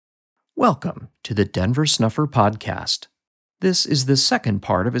Welcome to the Denver Snuffer Podcast. This is the second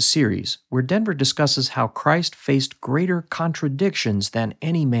part of a series where Denver discusses how Christ faced greater contradictions than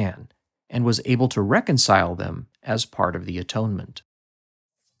any man and was able to reconcile them as part of the atonement.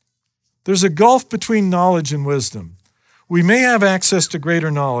 There's a gulf between knowledge and wisdom. We may have access to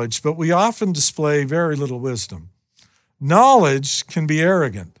greater knowledge, but we often display very little wisdom. Knowledge can be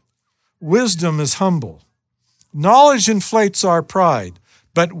arrogant. Wisdom is humble. Knowledge inflates our pride,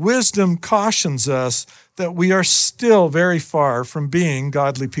 but wisdom cautions us that we are still very far from being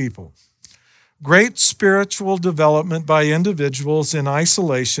godly people. Great spiritual development by individuals in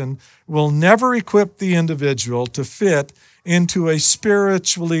isolation will never equip the individual to fit into a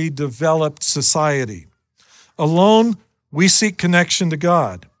spiritually developed society. Alone, we seek connection to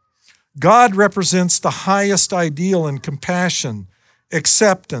God. God represents the highest ideal in compassion,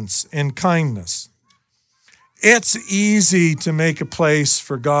 acceptance, and kindness. It's easy to make a place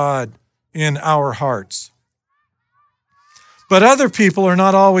for God in our hearts. But other people are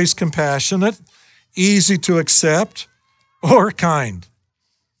not always compassionate, easy to accept, or kind.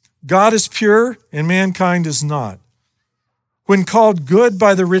 God is pure and mankind is not. When called good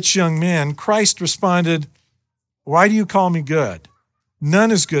by the rich young man, Christ responded, "Why do you call me good?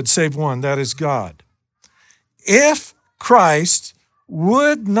 None is good save one, that is God." If Christ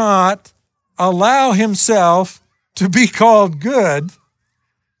would not allow himself to be called good,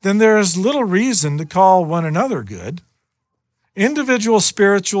 then there is little reason to call one another good. Individual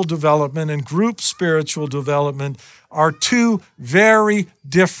spiritual development and group spiritual development are two very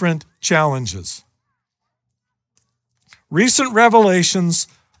different challenges. Recent revelations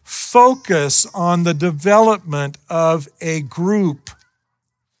focus on the development of a group.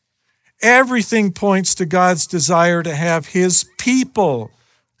 Everything points to God's desire to have his people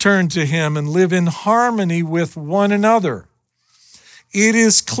turn to him and live in harmony with one another. It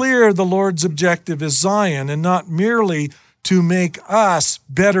is clear the Lord's objective is Zion and not merely to make us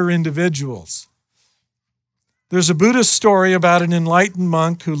better individuals. There's a Buddhist story about an enlightened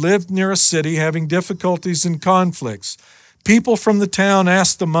monk who lived near a city having difficulties and conflicts. People from the town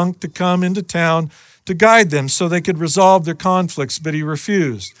asked the monk to come into town to guide them so they could resolve their conflicts, but he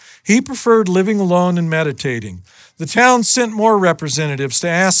refused. He preferred living alone and meditating. The town sent more representatives to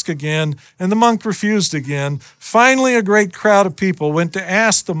ask again, and the monk refused again. Finally, a great crowd of people went to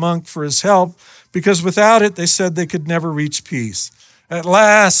ask the monk for his help, because without it, they said they could never reach peace. At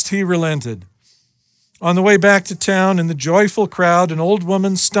last, he relented. On the way back to town, in the joyful crowd, an old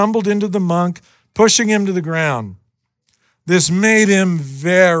woman stumbled into the monk, pushing him to the ground. This made him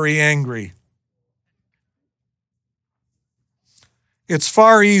very angry. It's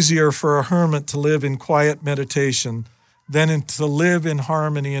far easier for a hermit to live in quiet meditation than to live in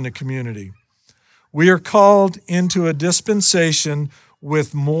harmony in a community. We are called into a dispensation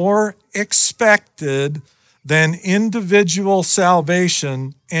with more expected than individual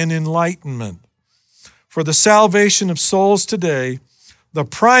salvation and enlightenment. For the salvation of souls today, the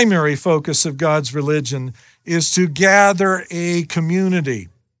primary focus of God's religion is to gather a community.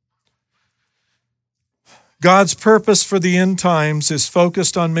 God's purpose for the end times is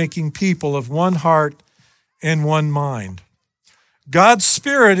focused on making people of one heart and one mind. God's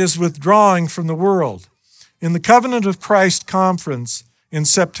Spirit is withdrawing from the world. In the Covenant of Christ conference in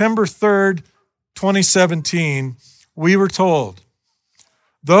September 3rd, 2017, we were told,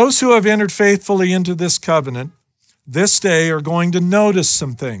 those who have entered faithfully into this covenant this day are going to notice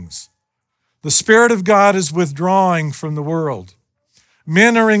some things. The Spirit of God is withdrawing from the world.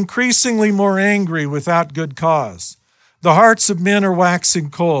 Men are increasingly more angry without good cause. The hearts of men are waxing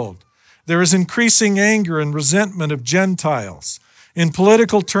cold. There is increasing anger and resentment of Gentiles. In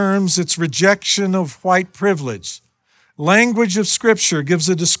political terms, it's rejection of white privilege. Language of Scripture gives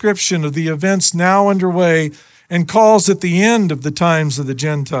a description of the events now underway and calls it the end of the times of the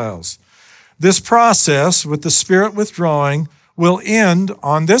Gentiles. This process, with the Spirit withdrawing, will end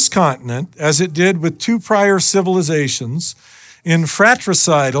on this continent, as it did with two prior civilizations, in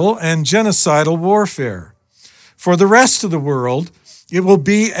fratricidal and genocidal warfare. For the rest of the world, it will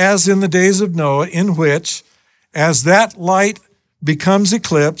be as in the days of Noah, in which, as that light becomes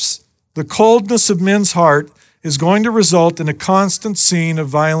eclipsed, the coldness of men's heart is going to result in a constant scene of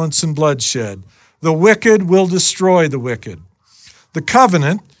violence and bloodshed. The wicked will destroy the wicked. The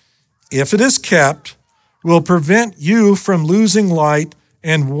covenant, if it is kept, will prevent you from losing light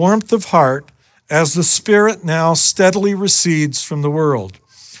and warmth of heart as the Spirit now steadily recedes from the world.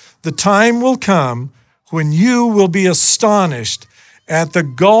 The time will come when you will be astonished at the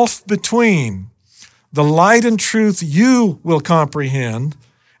gulf between the light and truth you will comprehend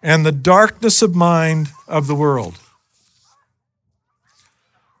and the darkness of mind of the world.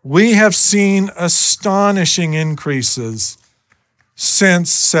 We have seen astonishing increases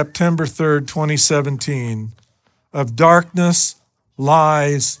since September 3rd, 2017, of darkness,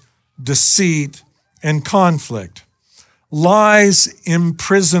 lies, deceit, and conflict. Lies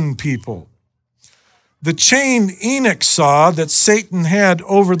imprison people. The chain Enoch saw that Satan had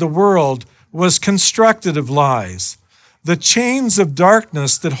over the world was constructed of lies. The chains of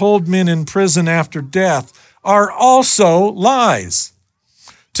darkness that hold men in prison after death are also lies.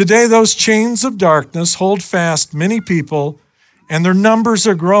 Today, those chains of darkness hold fast many people, and their numbers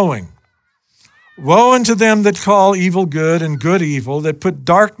are growing. Woe unto them that call evil good and good evil, that put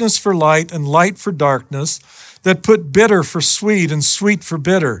darkness for light and light for darkness, that put bitter for sweet and sweet for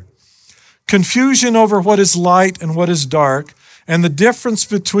bitter. Confusion over what is light and what is dark, and the difference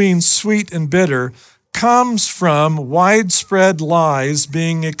between sweet and bitter, comes from widespread lies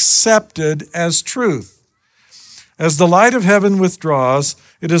being accepted as truth. As the light of heaven withdraws,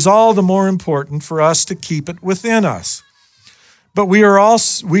 it is all the more important for us to keep it within us. But we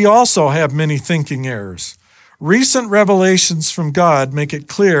also have many thinking errors. Recent revelations from God make it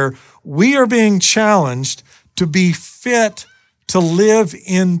clear we are being challenged to be fit to live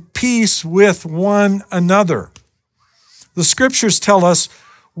in peace with one another. The scriptures tell us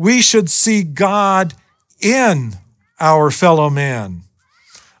we should see God in our fellow man.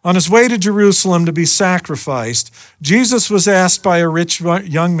 On his way to Jerusalem to be sacrificed, Jesus was asked by a rich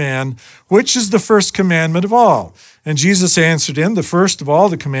young man, which is the first commandment of all? And Jesus answered him, the first of all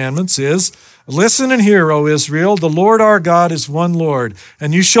the commandments is, listen and hear, O Israel, the Lord our God is one Lord,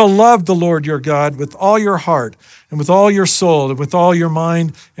 and you shall love the Lord your God with all your heart, and with all your soul, and with all your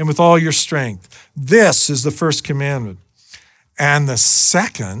mind, and with all your strength. This is the first commandment. And the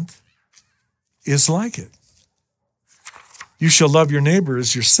second is like it. You shall love your neighbor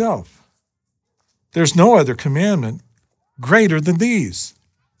as yourself. There's no other commandment greater than these.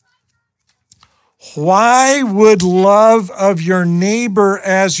 Why would love of your neighbor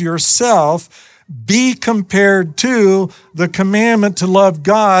as yourself be compared to the commandment to love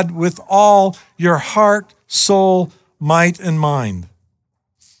God with all your heart, soul, might, and mind?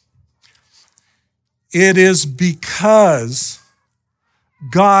 It is because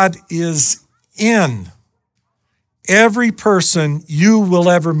God is in every person you will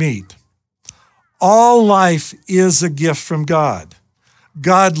ever meet. All life is a gift from God.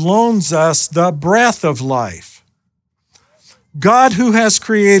 God loans us the breath of life. God, who has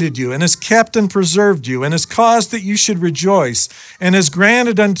created you and has kept and preserved you and has caused that you should rejoice and has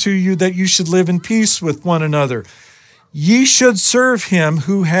granted unto you that you should live in peace with one another. Ye should serve him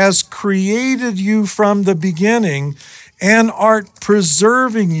who has created you from the beginning and art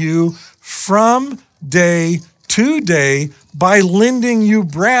preserving you from day to day by lending you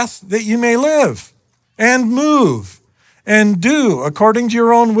breath that you may live and move and do according to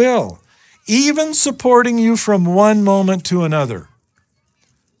your own will, even supporting you from one moment to another.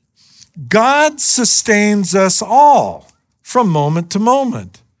 God sustains us all from moment to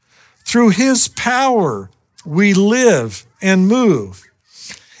moment. Through his power, we live and move.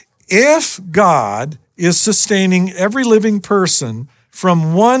 If God is sustaining every living person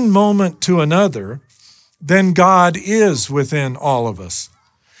from one moment to another, then God is within all of us.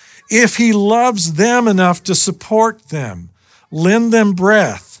 If he loves them enough to support them, lend them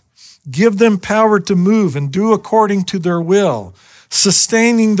breath, give them power to move and do according to their will,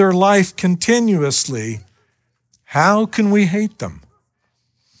 sustaining their life continuously, how can we hate them?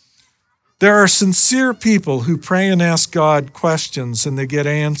 There are sincere people who pray and ask God questions and they get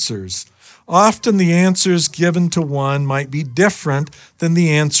answers. Often the answers given to one might be different than the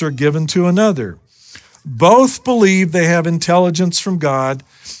answer given to another. Both believe they have intelligence from God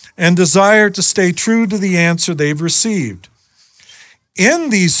and desire to stay true to the answer they've received.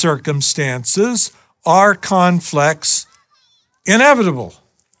 In these circumstances, are conflicts inevitable?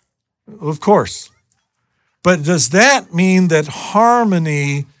 Of course. But does that mean that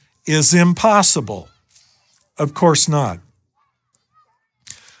harmony is impossible? Of course not.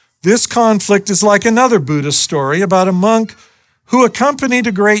 This conflict is like another Buddhist story about a monk who accompanied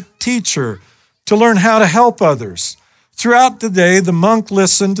a great teacher to learn how to help others. Throughout the day, the monk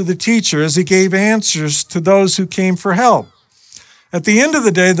listened to the teacher as he gave answers to those who came for help. At the end of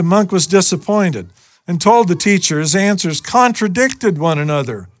the day, the monk was disappointed and told the teacher his answers contradicted one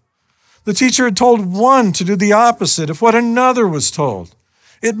another. The teacher had told one to do the opposite of what another was told.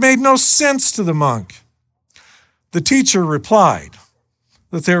 It made no sense to the monk. The teacher replied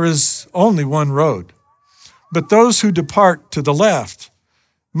that there is only one road, but those who depart to the left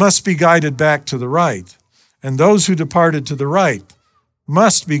must be guided back to the right, and those who departed to the right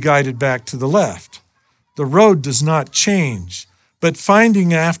must be guided back to the left. The road does not change, but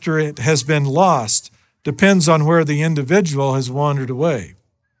finding after it has been lost depends on where the individual has wandered away.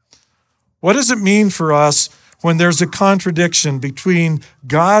 What does it mean for us when there's a contradiction between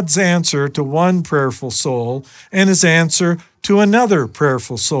God's answer to one prayerful soul and his answer to another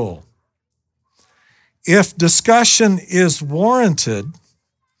prayerful soul? If discussion is warranted,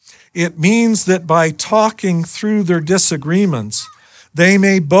 it means that by talking through their disagreements, they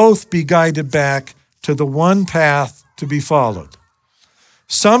may both be guided back to the one path to be followed.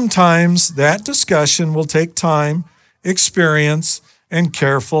 Sometimes that discussion will take time, experience, and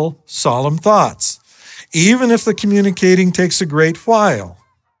careful, solemn thoughts, even if the communicating takes a great while.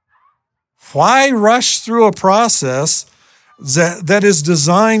 Why rush through a process that is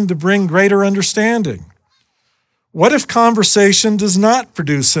designed to bring greater understanding? What if conversation does not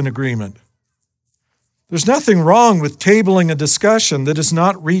produce an agreement? There's nothing wrong with tabling a discussion that has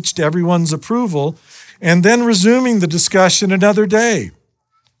not reached everyone's approval and then resuming the discussion another day.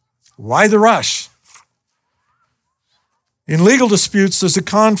 Why the rush? In legal disputes, there's a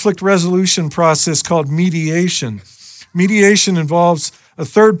conflict resolution process called mediation. Mediation involves a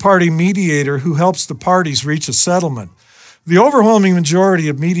third-party mediator who helps the parties reach a settlement. The overwhelming majority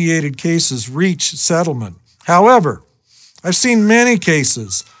of mediated cases reach settlement. However, I've seen many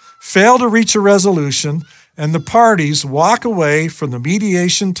cases fail to reach a resolution, and the parties walk away from the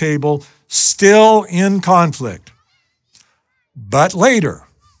mediation table still in conflict. But later,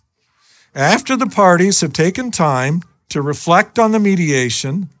 after the parties have taken time to reflect on the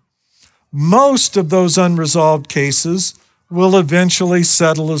mediation, most of those unresolved cases will eventually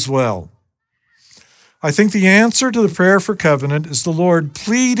settle as well. I think the answer to the prayer for covenant is the Lord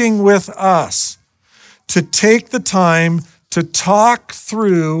pleading with us to take the time to talk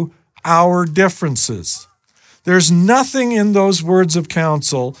through our differences. There's nothing in those words of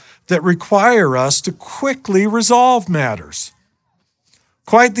counsel that require us to quickly resolve matters.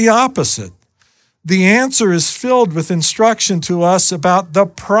 Quite the opposite. The answer is filled with instruction to us about the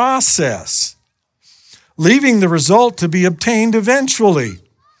process, leaving the result to be obtained eventually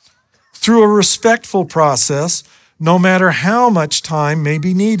through a respectful process, no matter how much time may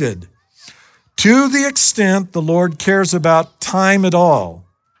be needed. To the extent the Lord cares about time at all,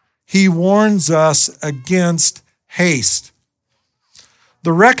 he warns us against haste.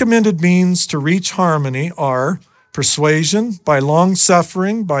 The recommended means to reach harmony are persuasion, by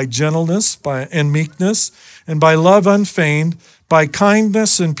long-suffering, by gentleness, and meekness, and by love unfeigned, by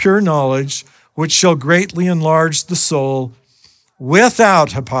kindness and pure knowledge, which shall greatly enlarge the soul,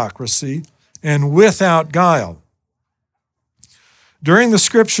 without hypocrisy and without guile. During the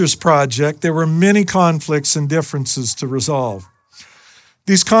Scriptures Project, there were many conflicts and differences to resolve.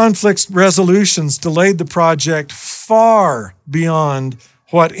 These conflict resolutions delayed the project far beyond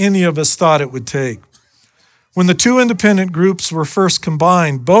what any of us thought it would take. When the two independent groups were first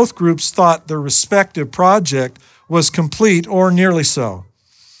combined, both groups thought their respective project was complete or nearly so.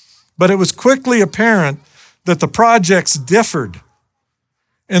 But it was quickly apparent that the projects differed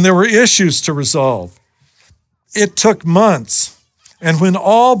and there were issues to resolve. It took months, and when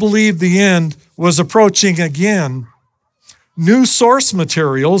all believed the end was approaching again, new source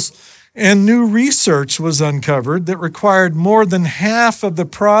materials and new research was uncovered that required more than half of the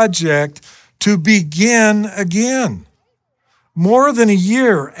project to begin again. More than a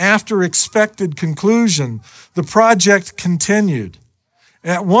year after expected conclusion, the project continued.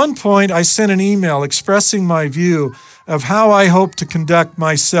 At one point, I sent an email expressing my view of how I hope to conduct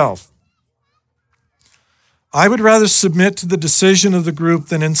myself. I would rather submit to the decision of the group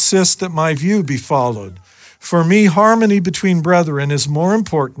than insist that my view be followed. For me, harmony between brethren is more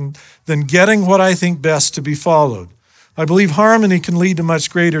important than getting what I think best to be followed. I believe harmony can lead to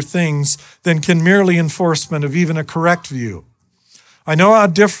much greater things than can merely enforcement of even a correct view. I know how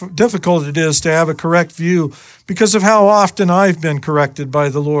difficult it is to have a correct view because of how often I've been corrected by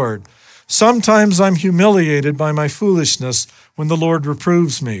the Lord. Sometimes I'm humiliated by my foolishness when the Lord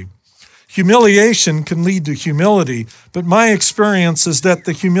reproves me. Humiliation can lead to humility, but my experience is that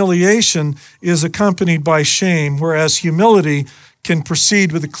the humiliation is accompanied by shame, whereas humility can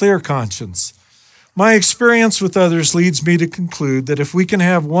proceed with a clear conscience. My experience with others leads me to conclude that if we can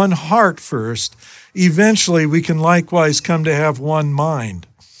have one heart first, eventually we can likewise come to have one mind.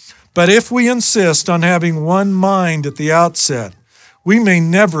 But if we insist on having one mind at the outset, we may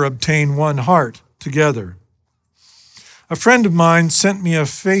never obtain one heart together. A friend of mine sent me a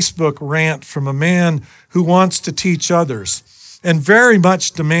Facebook rant from a man who wants to teach others and very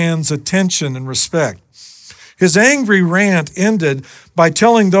much demands attention and respect. His angry rant ended by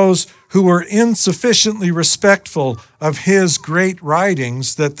telling those who were insufficiently respectful of his great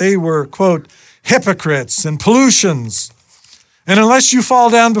writings that they were, quote, hypocrites and pollutions. And unless you fall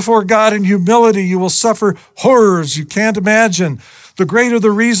down before God in humility, you will suffer horrors you can't imagine. The greater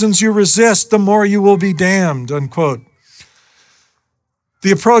the reasons you resist, the more you will be damned, unquote.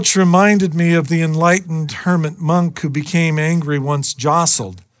 The approach reminded me of the enlightened hermit monk who became angry once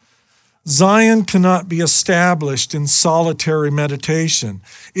jostled. Zion cannot be established in solitary meditation.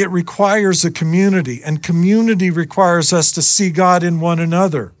 It requires a community, and community requires us to see God in one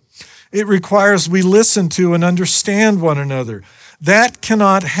another. It requires we listen to and understand one another. That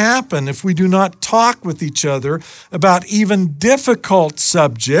cannot happen if we do not talk with each other about even difficult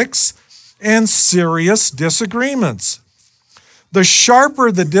subjects and serious disagreements. The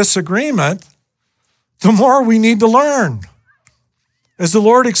sharper the disagreement, the more we need to learn. As the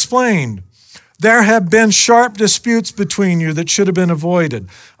Lord explained, there have been sharp disputes between you that should have been avoided.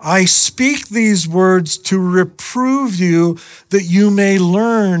 I speak these words to reprove you that you may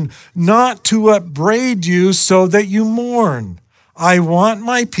learn, not to upbraid you so that you mourn. I want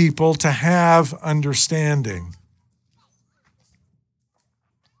my people to have understanding.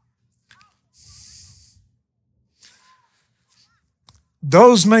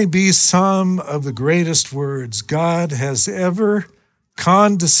 Those may be some of the greatest words God has ever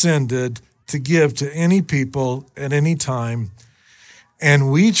condescended to give to any people at any time,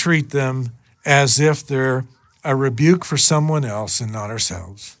 and we treat them as if they're a rebuke for someone else and not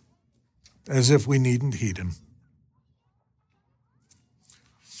ourselves, as if we needn't heed him.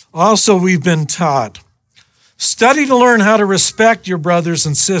 Also, we've been taught, study to learn how to respect your brothers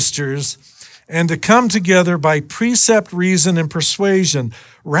and sisters and to come together by precept, reason, and persuasion,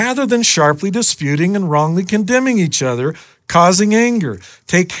 rather than sharply disputing and wrongly condemning each other, causing anger.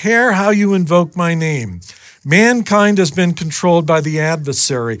 Take care how you invoke my name. Mankind has been controlled by the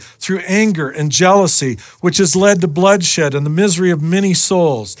adversary through anger and jealousy, which has led to bloodshed and the misery of many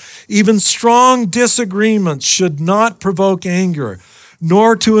souls. Even strong disagreements should not provoke anger,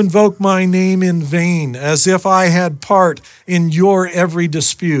 nor to invoke my name in vain, as if I had part in your every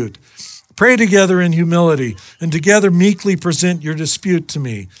dispute. Pray together in humility, and together meekly present your dispute to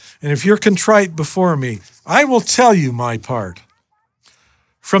me. And if you're contrite before me, I will tell you my part.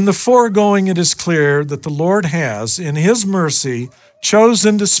 From the foregoing, it is clear that the Lord has, in his mercy,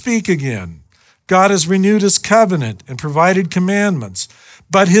 chosen to speak again. God has renewed his covenant and provided commandments,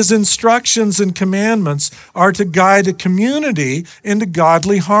 but his instructions and commandments are to guide a community into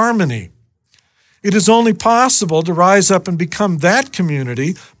godly harmony. It is only possible to rise up and become that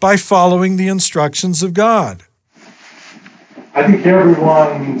community by following the instructions of God. I think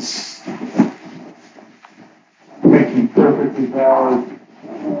everyone's making perfectly valid,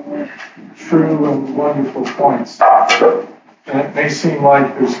 true, and wonderful points. And it may seem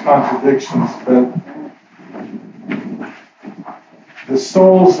like there's contradictions, but the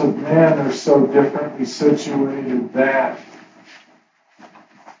souls of men are so differently situated that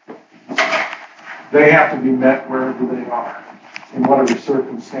they have to be met wherever they are, in whatever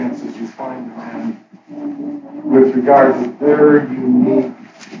circumstances you find them in, with regard to their unique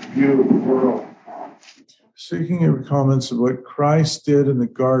view of the world. Speaking of comments of what Christ did in the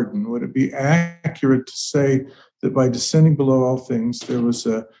garden, would it be accurate to say that by descending below all things, there was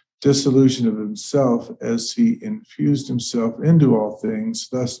a dissolution of himself as he infused himself into all things,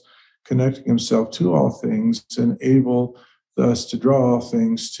 thus connecting himself to all things and able thus to draw all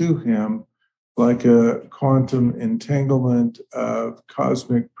things to him, like a quantum entanglement of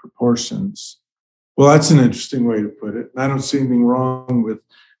cosmic proportions? Well, that's an interesting way to put it. I don't see anything wrong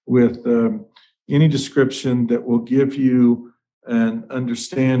with any description that will give you an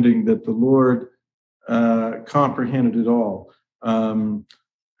understanding that the Lord comprehended it all.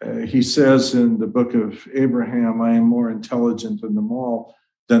 He says in the book of Abraham, I am more intelligent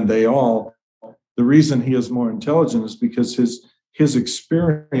than they all. The reason he is more intelligent is because his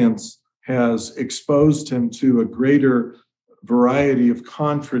experience has exposed him to a greater variety of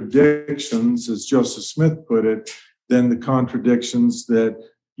contradictions, as Joseph Smith put it, than the contradictions that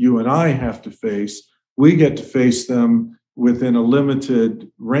you and I have to face. We get to face them within a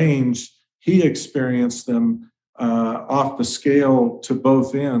limited range. He experienced them off the scale to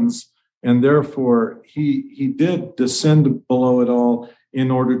both ends, and therefore he did descend below it all in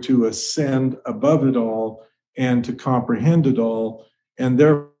order to ascend above it all and to comprehend it all. And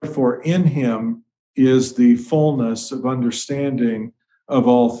therefore, in him is the fullness of understanding of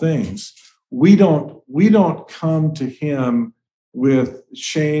all things. We don't come to him with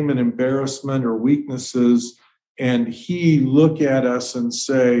shame and embarrassment or weaknesses, and he look at us and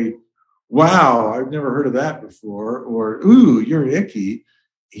say, wow, I've never heard of that before, or, ooh, you're icky.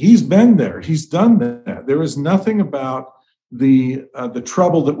 He's been there. He's done that. There is nothing about the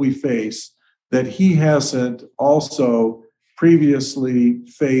trouble that we face that he hasn't also previously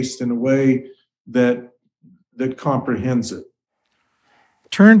faced in a way that comprehends it.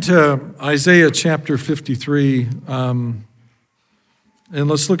 Turn to Isaiah chapter 53, and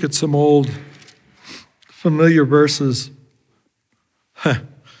let's look at some old familiar verses.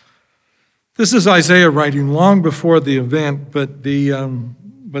 This is Isaiah writing long before the event, but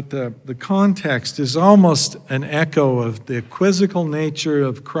the context is almost an echo of the quizzical nature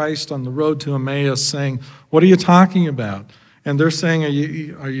of Christ on the road to Emmaus, saying, "What are you talking about?" And they're saying,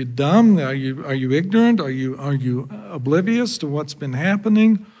 "Are you dumb? Are you ignorant? Are you oblivious to what's been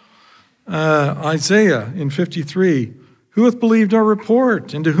happening?" Isaiah in 53, "Who hath believed our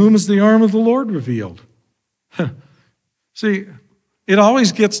report, and to whom is the arm of the Lord revealed?" See, it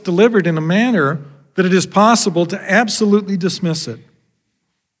always gets delivered in a manner that it is possible to absolutely dismiss it.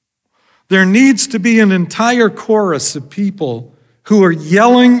 There needs to be an entire chorus of people who are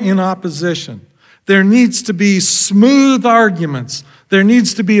yelling in opposition. There needs to be smooth arguments. There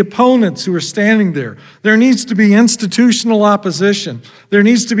needs to be opponents who are standing there. There needs to be institutional opposition. There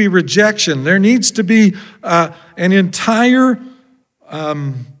needs to be rejection. There needs to be an entire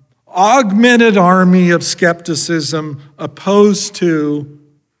augmented army of skepticism opposed to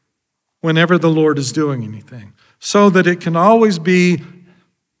whenever the Lord is doing anything, so that it can always be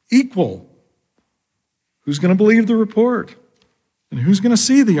equal. Who's going to believe the report? And who's going to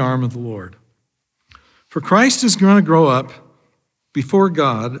see the arm of the Lord? For Christ is going to grow up before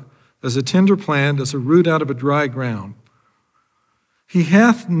God as a tender plant, as a root out of a dry ground. He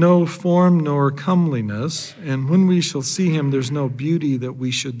hath no form nor comeliness, and when we shall see him, there's no beauty that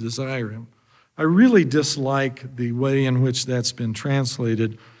we should desire him. I really dislike the way in which that's been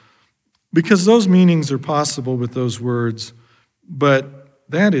translated, because those meanings are possible with those words, but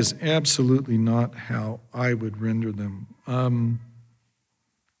that is absolutely not how I would render them.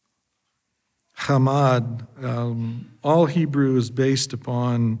 Hamad, all Hebrew is based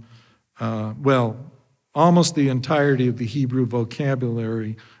upon, almost the entirety of the Hebrew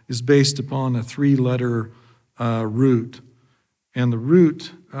vocabulary is based upon a three-letter root. And the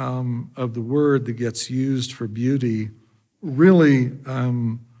root of the word that gets used for beauty really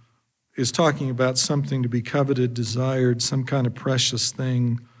is talking about something to be coveted, desired, some kind of precious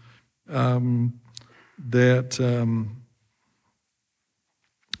thing that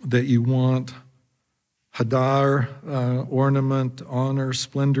you want. Hadar, ornament, honor,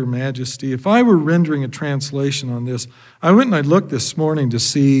 splendor, majesty. If I were rendering a translation on this, I went and I looked this morning to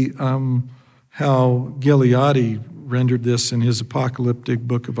see how Gileadi rendered this in his apocalyptic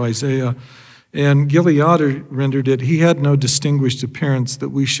book of Isaiah. And Gileadi rendered it, he had no distinguished appearance that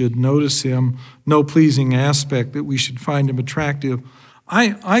we should notice him, no pleasing aspect that we should find him attractive.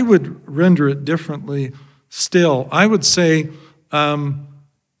 I would render it differently still. I would say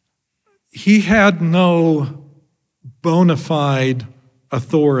he had no bona fide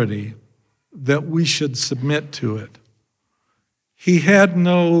authority that we should submit to it. He had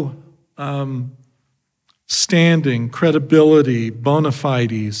no standing, credibility, bona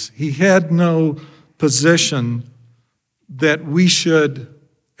fides. He had no position that we should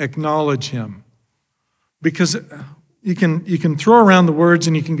acknowledge him. Because you can throw around the words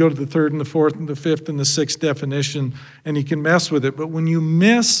and you can go to the third and the fourth and the fifth and the sixth definition and you can mess with it. But when you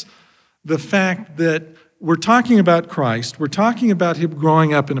miss the fact that we're talking about Christ, we're talking about him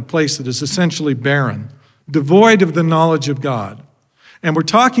growing up in a place that is essentially barren, devoid of the knowledge of God. And we're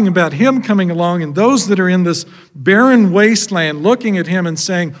talking about him coming along and those that are in this barren wasteland looking at him and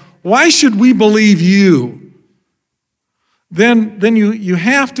saying, "Why should we believe you?" Then you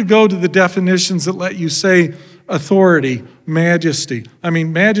have to go to the definitions that let you say authority, majesty. I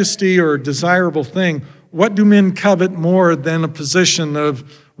mean, majesty or desirable thing. What do men covet more than a position of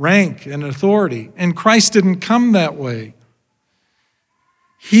rank and authority? And Christ didn't come that way.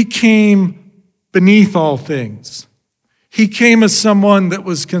 He came beneath all things. He came as someone that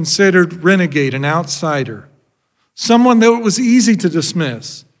was considered renegade, an outsider, someone that it was easy to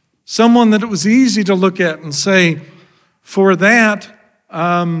dismiss, someone that it was easy to look at and say, for that,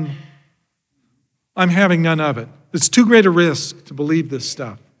 I'm having none of it. It's too great a risk to believe this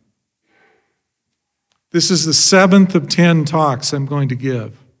stuff. This is the 7th of 10 talks I'm going to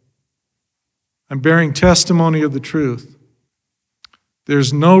give. I'm bearing testimony of the truth.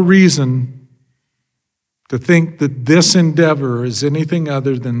 There's no reason to think that this endeavor is anything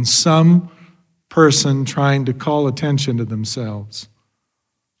other than some person trying to call attention to themselves.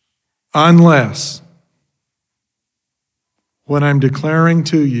 Unless what I'm declaring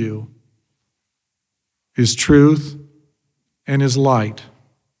to you is truth and is light.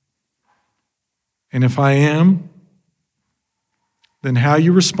 And if I am, then how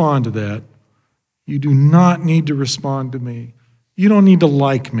you respond to that, You do not need to respond to me. You don't need to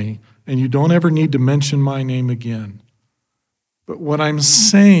like me, and you don't ever need to mention my name again. But what I'm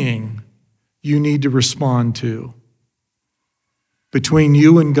saying, you need to respond to between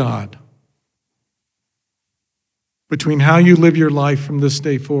you and God, between how you live your life from this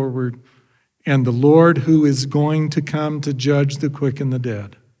day forward and the Lord who is going to come to judge the quick and the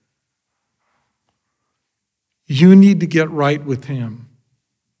dead. You need to get right with him.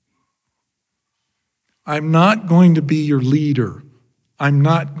 I'm not going to be your leader. I'm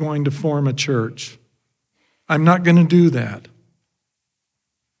not going to form a church. I'm not going to do that.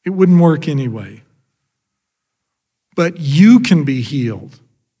 It wouldn't work anyway. But you can be healed,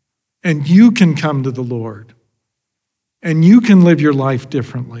 and you can come to the Lord, and you can live your life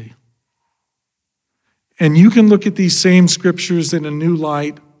differently. And you can look at these same scriptures in a new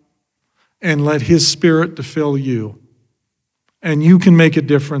light and let his Spirit to fill you. And you can make a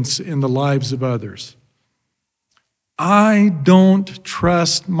difference in the lives of others. I don't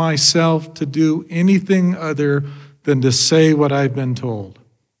trust myself to do anything other than to say what I've been told.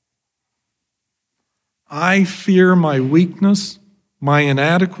 I fear my weakness, my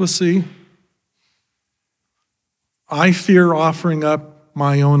inadequacy. I fear offering up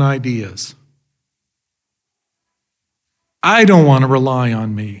my own ideas. I don't want to rely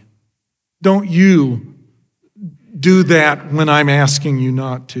on me. Don't you do that when I'm asking you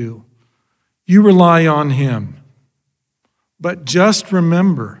not to. You rely on him. But just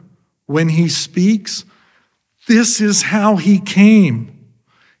remember, when he speaks, this is how he came.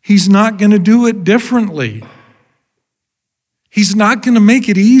 He's not going to do it differently. He's not going to make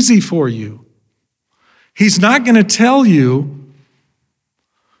it easy for you. He's not going to tell you,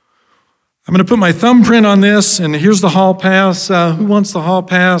 I'm going to put my thumbprint on this, and here's the hall pass. Who wants the hall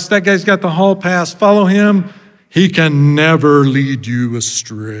pass? That guy's got the hall pass. Follow him. He can never lead you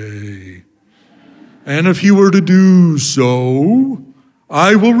astray. And if he were to do so,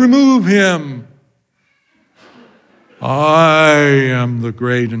 I will remove him. I am the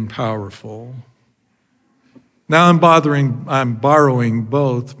great and powerful. Now I'm borrowing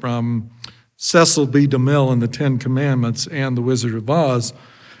both from Cecil B. DeMille in the Ten Commandments and The Wizard of Oz,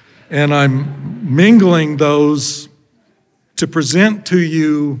 and I'm mingling those to present to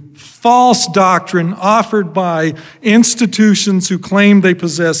you false doctrine offered by institutions who claim they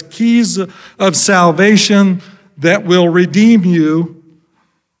possess keys of salvation that will redeem you.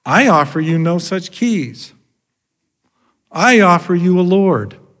 I offer you no such keys. I offer you a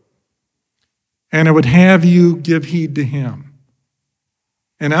Lord, and I would have you give heed to him.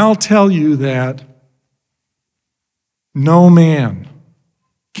 And I'll tell you that no man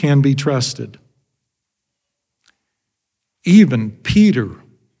can be trusted. Even Peter,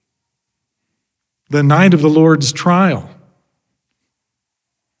 the night of the Lord's trial,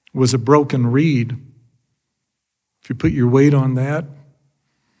 was a broken reed. If you put your weight on that,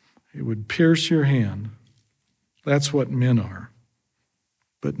 it would pierce your hand. That's what men are,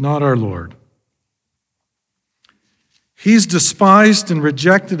 but not our Lord. He's despised and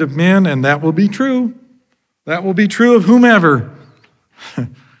rejected of men, and that will be true. That will be true of whomever.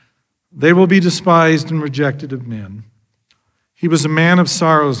 They will be despised and rejected of men. He was a man of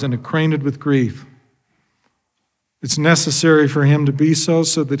sorrows and acquainted with grief. It's necessary for him to be so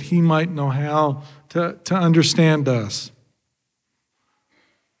that he might know how to understand us.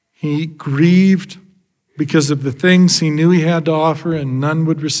 He grieved because of the things he knew he had to offer, and none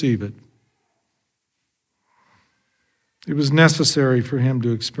would receive it. It was necessary for him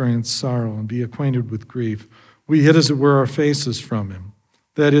to experience sorrow and be acquainted with grief. We hid, as it were, our faces from him.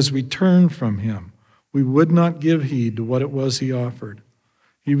 That is, we turned from him. We would not give heed to what it was he offered.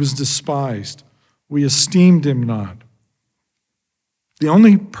 He was despised. We esteemed him not. The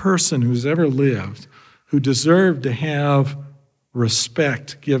only person who's ever lived who deserved to have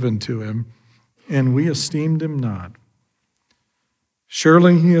respect given to him, and we esteemed him not.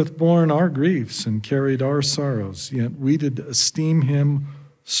 Surely he hath borne our griefs and carried our sorrows, yet we did esteem him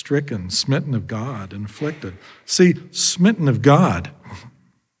stricken, smitten of God, and afflicted. See, smitten of God.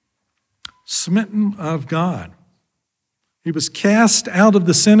 Smitten of God. He was cast out of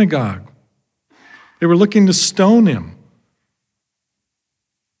the synagogue. They were looking to stone him.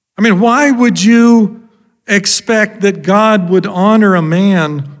 I mean, why would you expect that God would honor a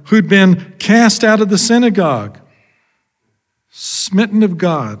man who'd been cast out of the synagogue? Smitten of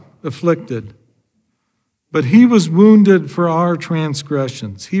God, afflicted. But he was wounded for our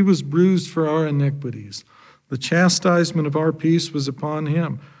transgressions. He was bruised for our iniquities. The chastisement of our peace was upon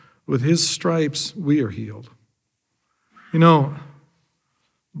him. With his stripes, we are healed. You know,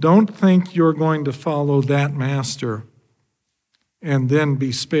 don't think you're going to follow that master and then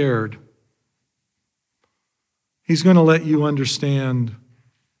be spared He's going to let you understand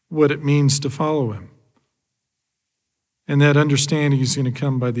what it means to follow him. And that understanding is going to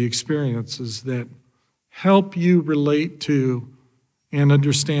come by the experiences that help you relate to and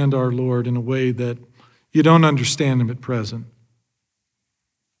understand our Lord in a way that you don't understand him at present.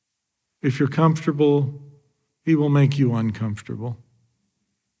 If you're comfortable, he will make you uncomfortable.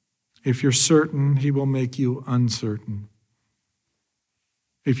 If you're certain, he will make you uncertain.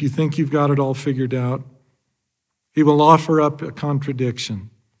 If you think you've got it all figured out, he will offer up a contradiction,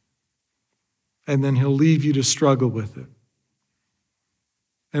 and then he'll leave you to struggle with it.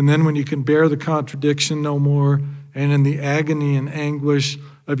 And then when you can bear the contradiction no more, and in the agony and anguish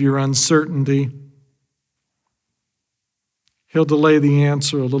of your uncertainty, he'll delay the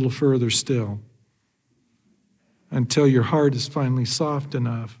answer a little further still until your heart is finally soft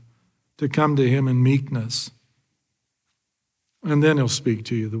enough to come to him in meekness. And then he'll speak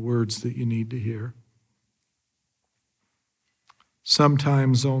to you the words that you need to hear.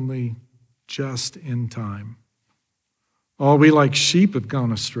 Sometimes only just in time. All we like sheep have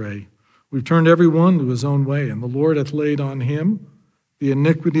gone astray. We've turned every one to his own way, and the Lord hath laid on him the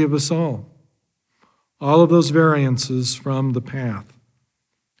iniquity of us all. All of those variances from the path.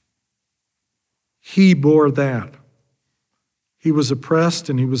 He bore that. He was oppressed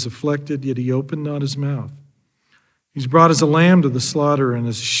and he was afflicted, yet he opened not his mouth. He's brought as a lamb to the slaughter, and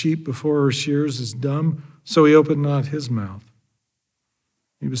as a sheep before her shears is dumb, so he opened not his mouth.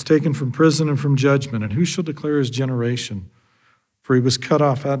 He was taken from prison and from judgment, and who shall declare his generation? For he was cut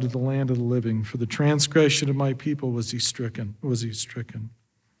off out of the land of the living. For the transgression of my people was he stricken.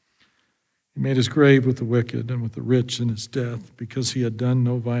 He made his grave with the wicked and with the rich in his death, because he had done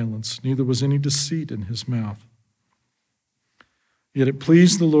no violence, neither was any deceit in his mouth. Yet it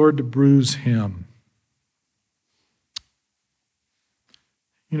pleased the Lord to bruise him.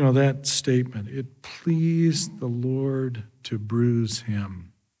 You know that statement, it pleased the Lord to bruise him.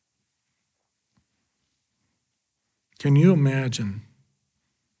 Can you imagine?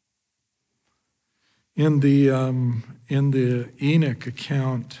 In the Enoch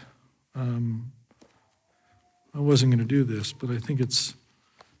account, I wasn't going to do this, but I think it's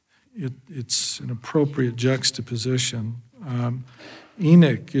an appropriate juxtaposition.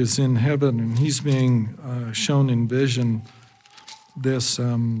 Enoch is in heaven, and he's being shown in vision this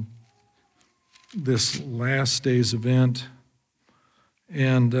last day's event,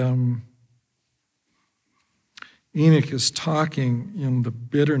 and Enoch is talking in the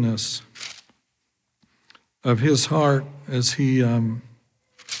bitterness of his heart as he's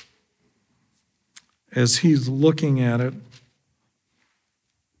looking at it.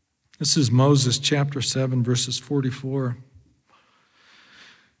 This is Moses chapter 7, verses 44.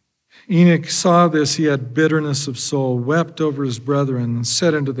 Enoch saw this, he had bitterness of soul, wept over his brethren, and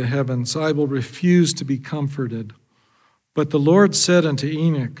said unto the heavens, I will refuse to be comforted. But the Lord said unto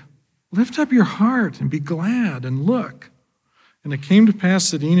Enoch, lift up your heart and be glad, and look. And it came to pass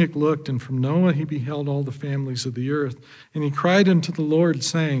that Enoch looked, and from Noah he beheld all the families of the earth. And he cried unto the Lord,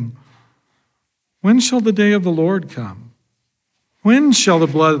 saying, when shall the day of the Lord come? When shall the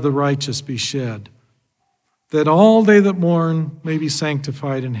blood of the righteous be shed, that all they that mourn may be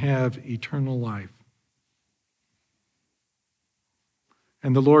sanctified and have eternal life?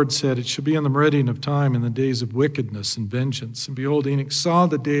 And the Lord said, it shall be in the meridian of time, in the days of wickedness and vengeance. And behold, Enoch saw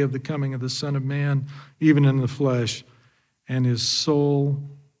the day of the coming of the Son of Man, even in the flesh, and his soul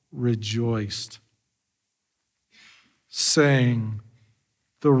rejoiced, saying,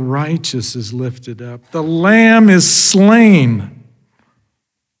 the righteous is lifted up, the Lamb is slain,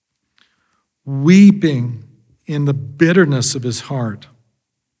 weeping in the bitterness of his heart.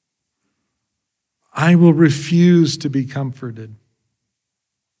 I will refuse to be comforted.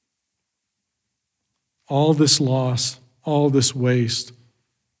 All this loss, all this waste,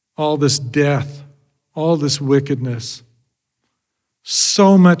 all this death, all this wickedness,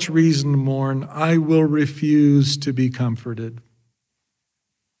 so much reason to mourn. I will refuse to be comforted.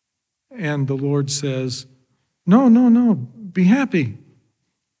 And the Lord says, no, be happy.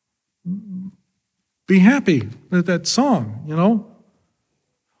 Be happy. That song, you know.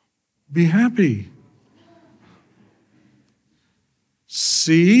 Be happy.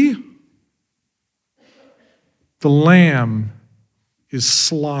 See? The Lamb is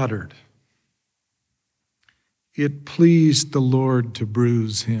slaughtered. It pleased the Lord to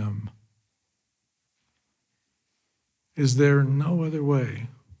bruise him. Is there no other way?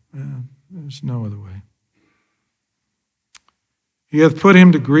 There's no other way. He hath put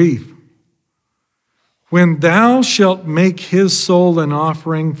him to grief. When thou shalt make his soul an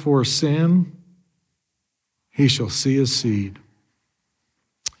offering for sin, he shall see his seed.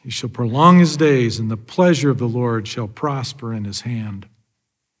 He shall prolong his days, and the pleasure of the Lord shall prosper in his hand.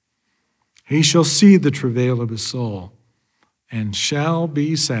 He shall see the travail of his soul, and shall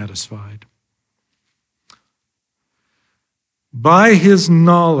be satisfied. By his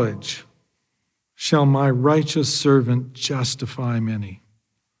knowledge shall my righteous servant justify many,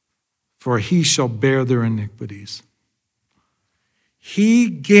 for he shall bear their iniquities. He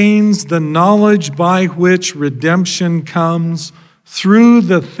gains the knowledge by which redemption comes through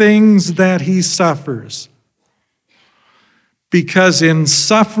the things that he suffers. Because in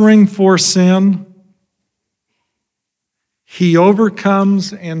suffering for sin, he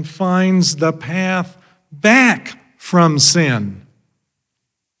overcomes and finds the path back from sin.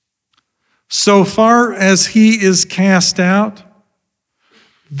 So far as he is cast out,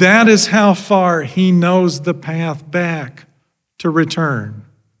 that is how far he knows the path back to return.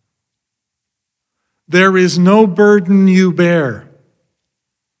 There is no burden you bear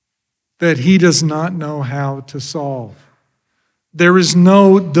that he does not know how to solve. There is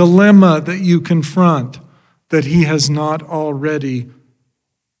no dilemma that you confront that he has not already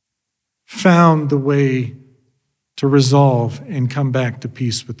found the way to resolve and come back to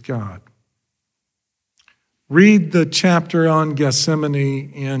peace with God. Read the chapter on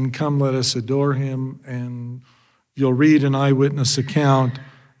Gethsemane in Come Let Us Adore Him, and you'll read an eyewitness account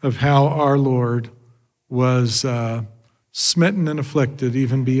of how our Lord was smitten and afflicted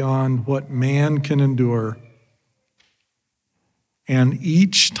even beyond what man can endure. And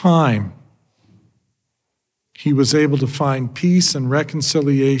each time he was able to find peace and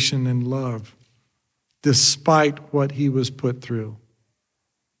reconciliation and love despite what he was put through.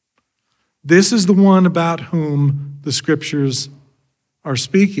 This is the one about whom the scriptures are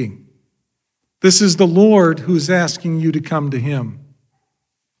speaking. This is the Lord who's asking you to come to him.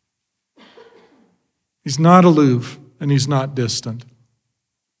 He's not aloof and he's not distant.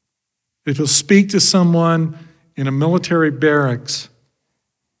 If he'll speak to someone in a military barracks,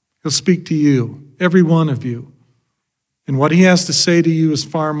 he'll speak to you, every one of you. And what he has to say to you is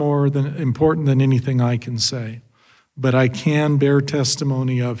far more important than anything I can say. But I can bear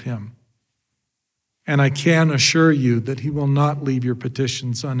testimony of him. And I can assure you that he will not leave your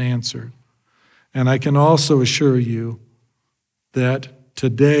petitions unanswered. And I can also assure you that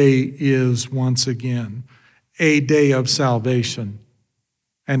today is once again a day of salvation.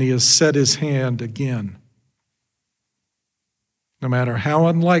 And he has set his hand again. No matter how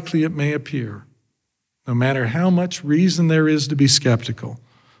unlikely it may appear, no matter how much reason there is to be skeptical,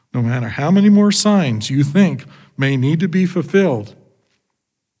 no matter how many more signs you think may need to be fulfilled,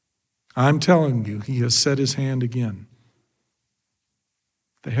 I'm telling you, he has set his hand again.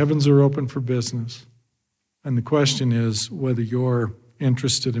 The heavens are open for business, and the question is whether you're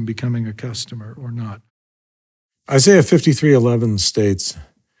interested in becoming a customer or not. Isaiah 53:11 states,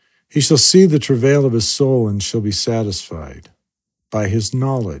 "He shall see the travail of his soul and shall be satisfied. By his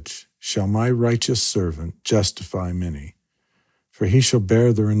knowledge shall my righteous servant justify many, for he shall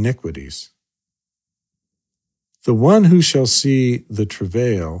bear their iniquities." The one who shall see the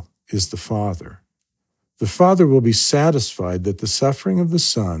travail is the Father. The Father will be satisfied that the suffering of the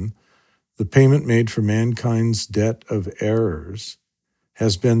Son, the payment made for mankind's debt of errors,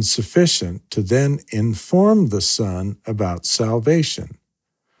 has been sufficient to then inform the Son about salvation.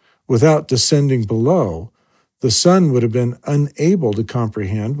 Without descending below, the Son would have been unable to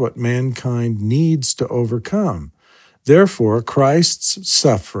comprehend what mankind needs to overcome. Therefore, Christ's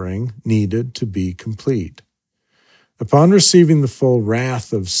suffering needed to be complete. Upon receiving the full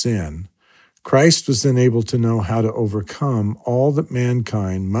wrath of sin, Christ was then able to know how to overcome all that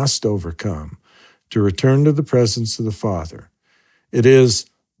mankind must overcome to return to the presence of the Father. It is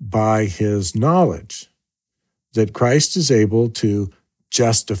by his knowledge that Christ is able to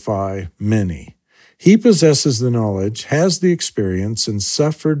justify many. He possesses the knowledge, has the experience, and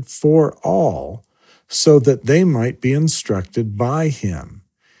suffered for all so that they might be instructed by him.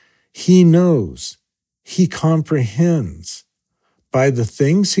 He knows, he comprehends. By the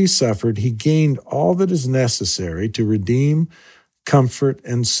things he suffered, he gained all that is necessary to redeem, comfort,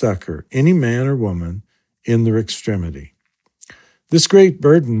 and succor any man or woman in their extremity. This great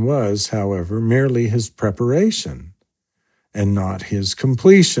burden was, however, merely his preparation and not his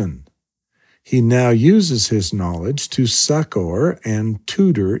completion. He now uses his knowledge to succor and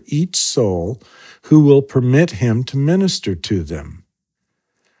tutor each soul who will permit him to minister to them.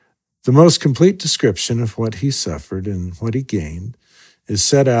 The most complete description of what he suffered and what he gained is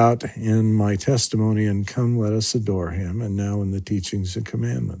set out in my testimony in Come Let Us Adore Him, and now in the Teachings and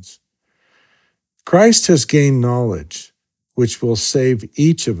Commandments. Christ has gained knowledge which will save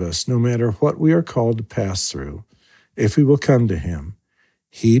each of us no matter what we are called to pass through if we will come to him.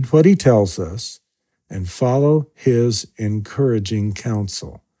 heed what he tells us, and follow his encouraging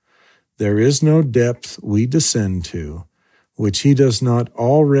counsel. There is no depth we descend to which he does not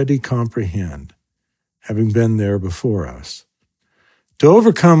already comprehend, having been there before us. To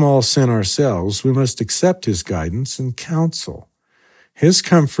overcome all sin ourselves, we must accept his guidance and counsel. His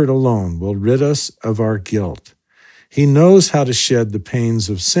comfort alone will rid us of our guilt. He knows how to shed the pains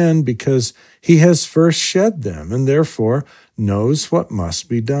of sin because he has first shed them and therefore knows what must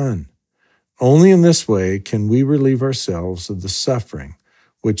be done. Only in this way can we relieve ourselves of the suffering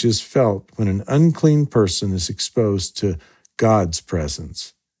which is felt when an unclean person is exposed to God's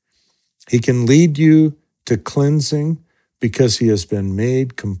presence. He can lead you to cleansing because he has been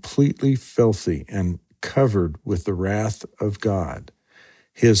made completely filthy and covered with the wrath of God.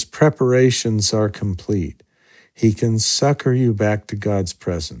 His preparations are complete. He can succor you back to God's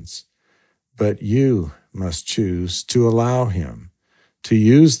presence, but you must choose to allow him to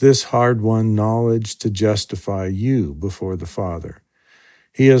use this hard-won knowledge to justify you before the Father.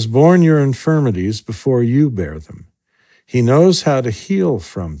 He has borne your infirmities before you bear them. He knows how to heal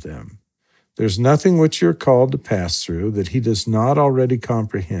from them. There's nothing which you're called to pass through that he does not already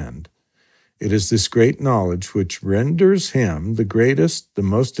comprehend. It is this great knowledge which renders him the greatest, the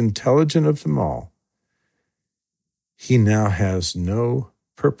most intelligent of them all. He now has no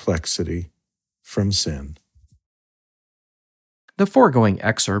perplexity from sin. The foregoing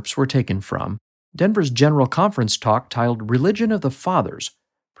excerpts were taken from Denver's General Conference talk titled Religion of the Fathers,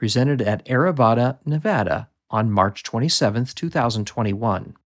 presented at Aravada, Nevada on March 27,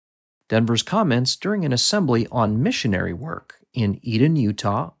 2021. Denver's comments during an assembly on missionary work in Eden,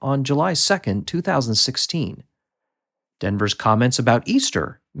 Utah on July 2, 2016. Denver's comments about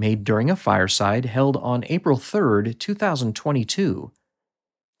Easter made during a fireside held on April 3, 2022.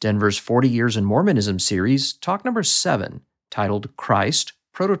 Denver's 40 Years in Mormonism series, talk number 7, titled Christ,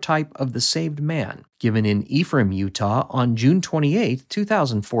 Prototype of the Saved Man, given in Ephraim, Utah on June 28,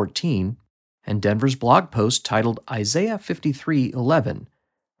 2014, and Denver's blog post titled Isaiah 53:11,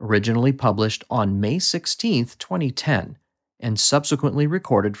 originally published on May 16, 2010, and subsequently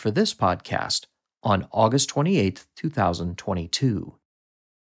recorded for this podcast on August 28, 2022.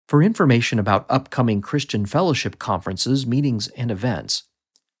 For information about upcoming Christian Fellowship conferences, meetings, and events,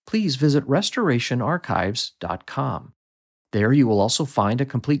 please visit restorationarchives.com. There you will also find a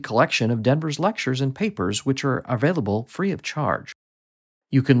complete collection of Denver's lectures and papers which are available free of charge.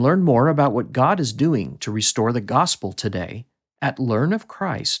 You can learn more about what God is doing to restore the gospel today at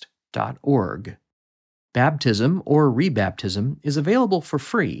learnofchrist.org. Baptism or rebaptism is available for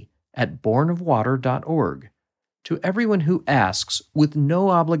free at bornofwater.org to everyone who asks with no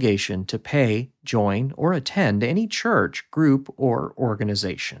obligation to pay, join, or attend any church, group, or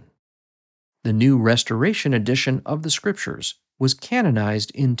organization. The new Restoration edition of the Scriptures was canonized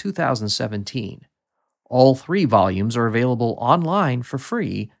in 2017. All 3 volumes are available online for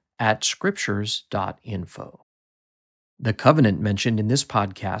free at scriptures.info. The covenant mentioned in this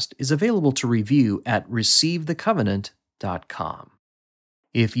podcast is available to review at receivethecovenant.com.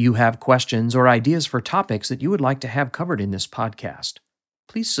 If you have questions or ideas for topics that you would like to have covered in this podcast,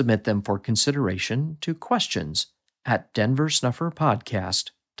 please submit them for consideration to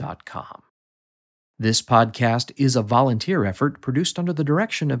questions@denversnufferpodcast.com. This podcast is a volunteer effort produced under the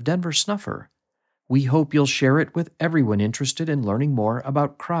direction of Denver Snuffer. We hope you'll share it with everyone interested in learning more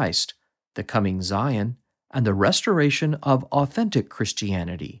about Christ, the coming Zion, and the restoration of authentic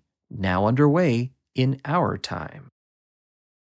Christianity, now underway in our time.